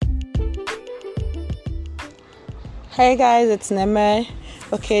Hey guys, it's Neme.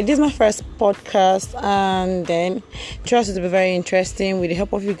 Okay, this is my first podcast, and then trust it to be very interesting with the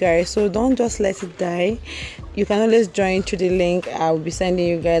help of you guys. So don't just let it die. You can always join through the link I will be sending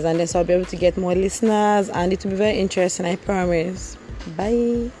you guys, and then so I'll be able to get more listeners, and it will be very interesting. I promise.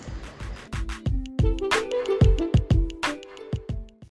 Bye.